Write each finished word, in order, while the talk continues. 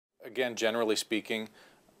again, generally speaking,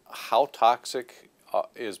 how toxic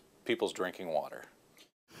is people's drinking water?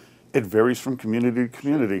 It varies from community to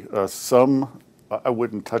community. Some, I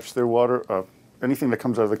wouldn't touch their water. Anything that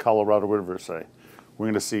comes out of the Colorado River, say, we're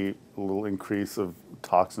going to see a little increase of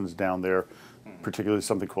toxins down there, particularly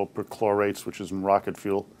something called perchlorates, which is in rocket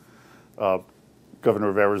fuel. Governor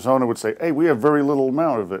of Arizona would say, hey, we have very little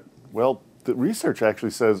amount of it. Well, the research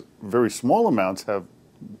actually says very small amounts have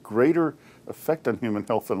greater effect on human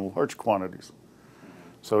health than large quantities.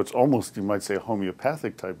 So it's almost, you might say, a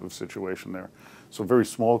homeopathic type of situation there. So very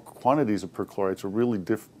small quantities of perchlorates are really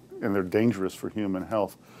and they're dangerous for human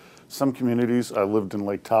health. Some communities, I lived in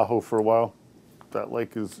Lake Tahoe for a while. That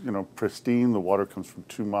lake is, pristine. The water comes from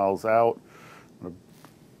 2 miles out.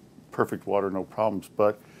 Perfect water, no problems.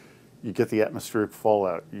 But you get the atmospheric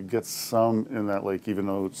fallout. You get some in that lake, even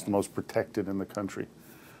though it's the most protected in the country.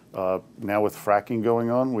 Now with fracking going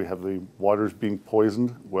on, we have the waters being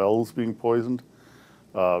poisoned, wells being poisoned.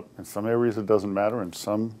 In some areas it doesn't matter, and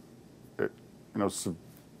some, it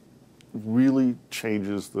really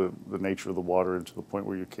changes the nature of the water to the point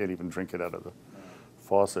where you can't even drink it out of the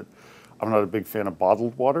faucet. I'm not a big fan of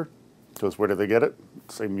bottled water, because where do they get it?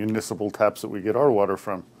 Say municipal taps that we get our water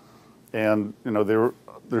from. And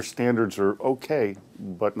their standards are okay,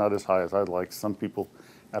 but not as high as I'd like. Some people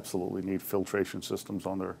absolutely need filtration systems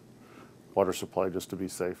on their water supply just to be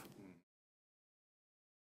safe.